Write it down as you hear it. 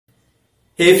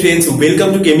Hey friends,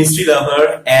 welcome to Chemistry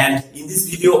Lover, and in this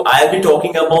video I'll be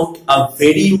talking about a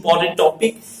very important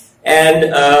topic,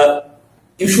 and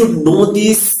you should know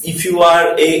this if you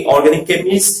are a organic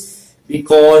chemist,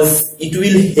 because it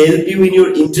will help you in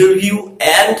your interview,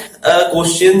 and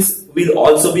questions will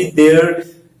also be there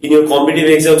in your competitive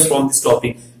exams from this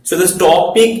topic. So this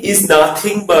topic is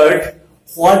nothing but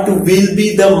what will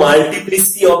be the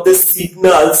multiplicity of the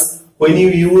signals when you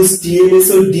use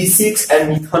DMSO-d6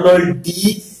 and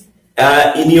methanol-d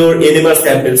in your NMR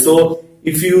sample. So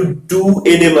if you do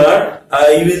NMR,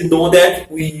 you will know that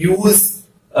we use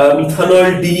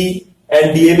methanol-d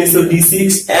and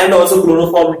DMSO-d6 and also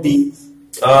chloroform-d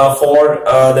for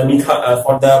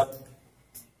the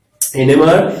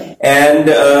NMR,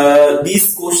 and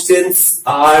these questions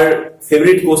are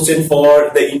favorite question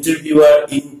for the interviewer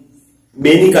in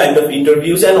many kind of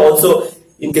interviews, and also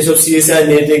in case of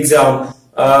csir-net exam,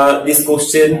 this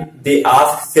question they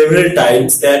ask several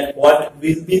times, that what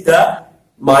will be the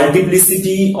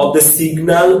multiplicity of the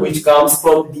signal which comes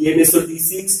from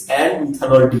DMSO-d6 and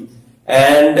methanol-d.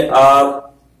 And I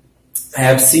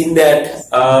have seen that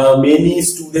many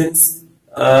students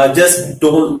just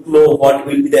don't know what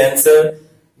will be the answer.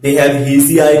 They have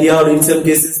hazy idea, or in some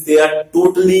cases they are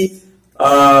totally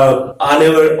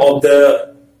unaware of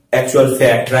the actual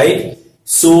fact, right?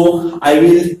 So I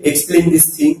will explain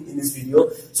this thing in this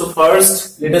video. So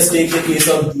first, let us take the case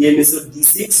of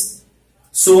DMSO-d6.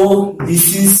 So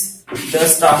this is the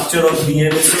structure of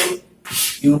DMSO.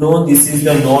 You know, this is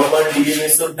the normal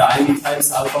DMSO, dimethyl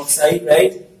sulfoxide,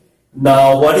 right?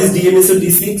 Now, what is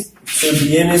DMSO-d6? So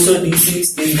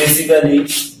DMSO-d6 is basically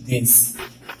this.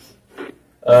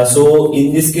 So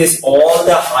in this case, all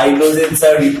the hydrogens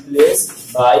are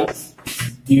replaced by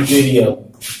deuterium.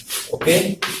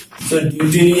 Okay. So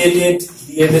deuterated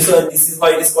DMSO, and this is why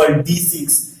it is called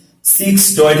D6.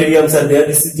 6 deuteriums are there.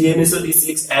 This is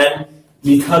DMSO-d6, and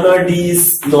methanol-d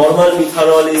is normal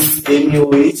methanol is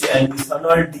MeOH, and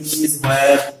methanol-d is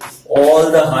where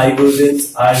all the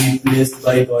hydrogens are replaced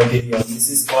by deuterium. This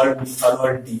is called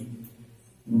methanol-d.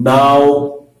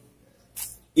 Now,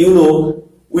 you know,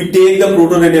 we take the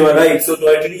proton NMR, right? So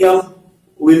deuterium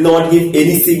will not give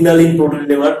any signal in proton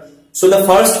NMR. So the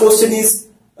first question is,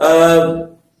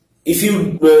 if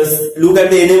you look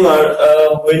at the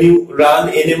NMR, when you run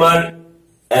NMR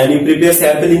and you prepare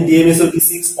sample in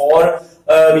DMSO-d6 or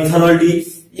methanol-d,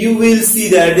 you will see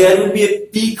that there will be a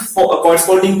peak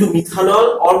corresponding to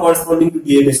methanol or corresponding to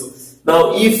DMSO.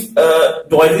 Now, if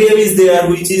deuterium is there,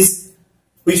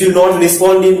 which will not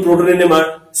respond in proton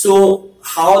NMR, so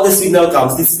how the signal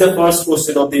comes? This is the first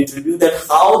question of the interview, that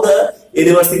how the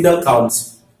NMR signal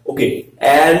comes. Okay,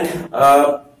 and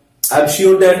I'm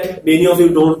sure that many of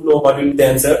you don't know what will be the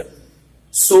answer.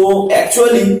 So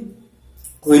actually,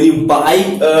 when you buy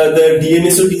the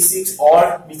DMSO-d6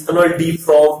 or methanol-d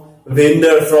from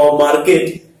vendor, from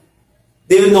market,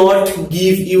 they will not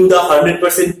give you the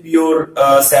 100% pure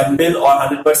sample or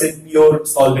 100% pure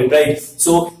solvent, right?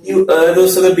 So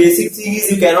so the basic thing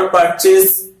is, you cannot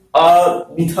purchase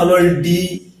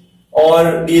methanol-d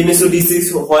or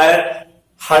DMSO-d6 where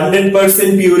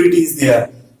 100% purity is there.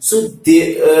 So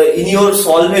in your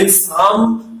solvent,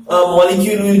 some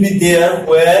molecule will be there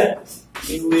where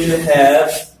you will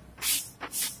have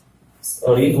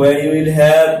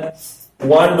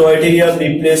one deuterium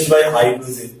replaced by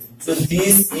hydrogen. So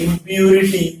this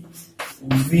impurity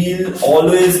will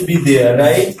always be there,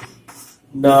 right?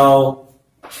 Now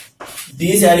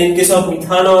this, and in case of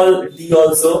methanol-d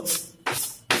also,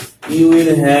 you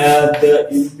will have the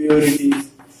impurity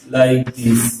like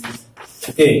this.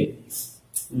 Okay.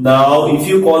 Now, if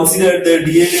you consider the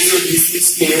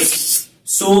DMSO-d6 case,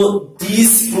 so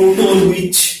this proton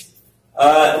which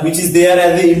is there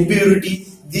as the impurity,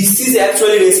 this is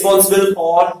actually responsible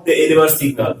for the NMR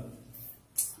signal.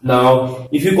 Now,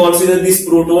 if you consider this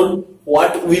proton,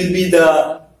 what will be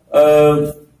the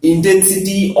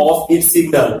intensity of its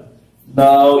signal?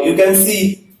 Now, you can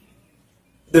see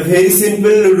the very simple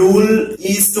rule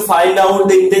is to find out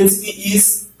the intensity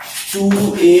is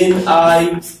 2Ni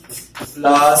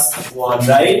plus 1,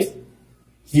 right?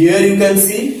 Here you can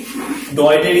see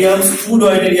deuteriums, 2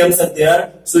 deuteriums are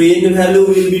there, so N value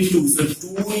will be 2. So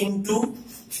 2 into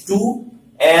 2,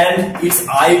 and its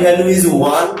I value is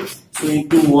 1. So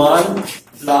into 1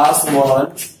 plus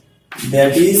 1,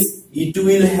 that is, it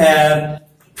will have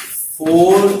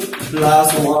 4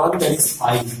 plus 1, that is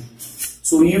 5.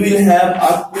 So you will have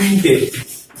a quintet,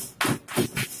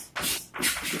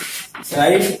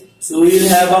 right? So we will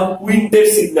have a quintet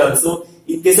signal. So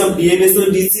in case of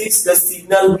DMSO-d6, the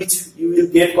signal which you will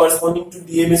get corresponding to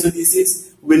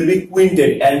DMSO-d6 will be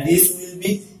quintet, and this will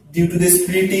be due to the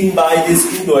splitting by this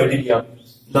two deuterium.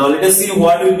 Now let us see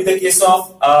what will be the case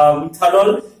of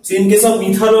methanol. So in case of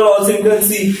methanol also you can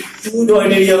see two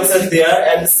deuteriums are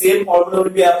there and same formula will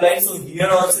be applied. So here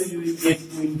also you will get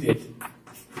quintet.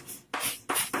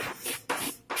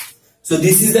 So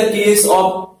this is the case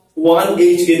of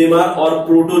 1H NMR or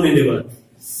proton NMR.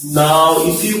 Now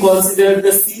if you consider the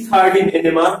C13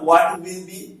 NMR, what will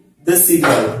be the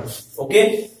signal?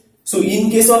 Okay. So in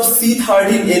case of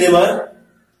C13 NMR,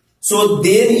 so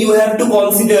then you have to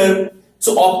consider,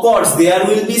 so of course there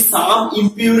will be some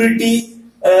impurity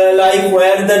like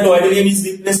where the deuterium is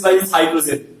replaced by this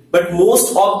hydrogen, but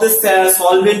most of the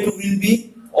solvent will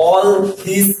be all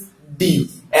this D.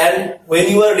 And when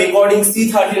you are recording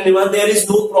C13 NMR, there is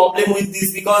no problem with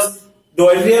this because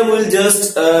deuterium will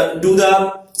just do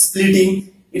the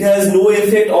splitting. It has no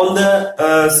effect on the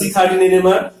C13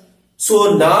 NMR.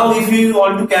 So now if you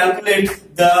want to calculate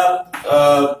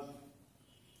the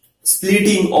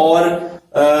splitting or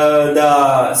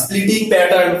the splitting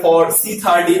pattern for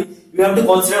C13, you have to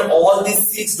consider all these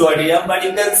 6 deuterium, but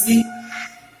you can see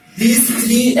these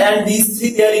 3 and these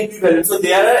 3 they are equivalent. So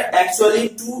there are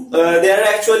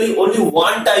actually only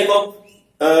one type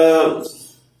of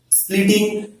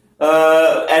splitting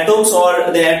atoms,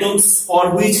 or the atoms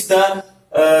for which the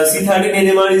C13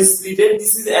 NMR is splitted.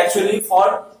 This is actually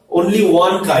for only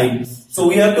one kind. So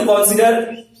we have to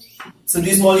consider, so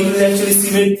this molecule is actually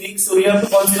symmetric, so we have to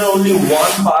consider only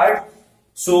one part.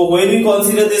 So when we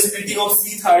consider the splitting of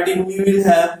C13, we will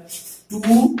have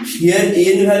 2, here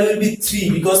N value will be 3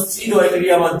 because 3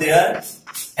 deuterium are there,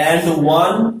 and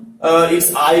 1,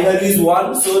 its I value is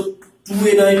 1, so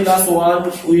 2Ni plus 1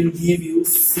 will give you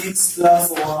 6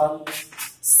 plus 1,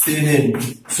 7.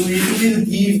 So it will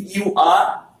give you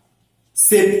a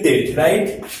septet,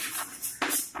 right?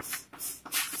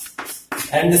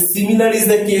 And similar is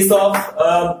the case of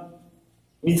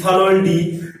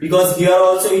methanol-d, because here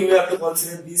also you have to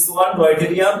consider this one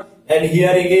deuterium, and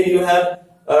here again you have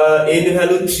N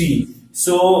value 3.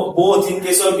 So both in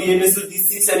case of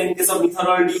DMSO-d6 and in case of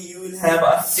methanol-d, you will have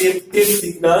a septet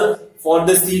signal for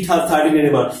the C13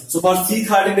 NMR. So for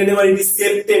C13 NMR it is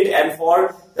septet, and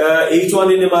for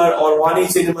H1 NMR or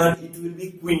 1H NMR it will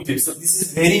be quintet. So this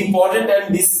is very important,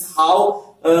 and this is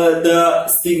how the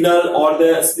signal or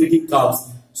the splitting comes.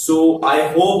 So I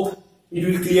hope it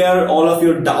will clear all of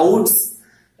your doubts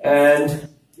and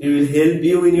it will help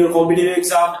you in your competitive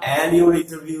exam and your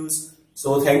interviews.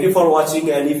 So thank you for watching,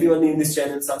 and if you are new in this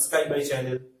channel, subscribe my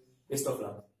channel. Best of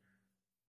luck.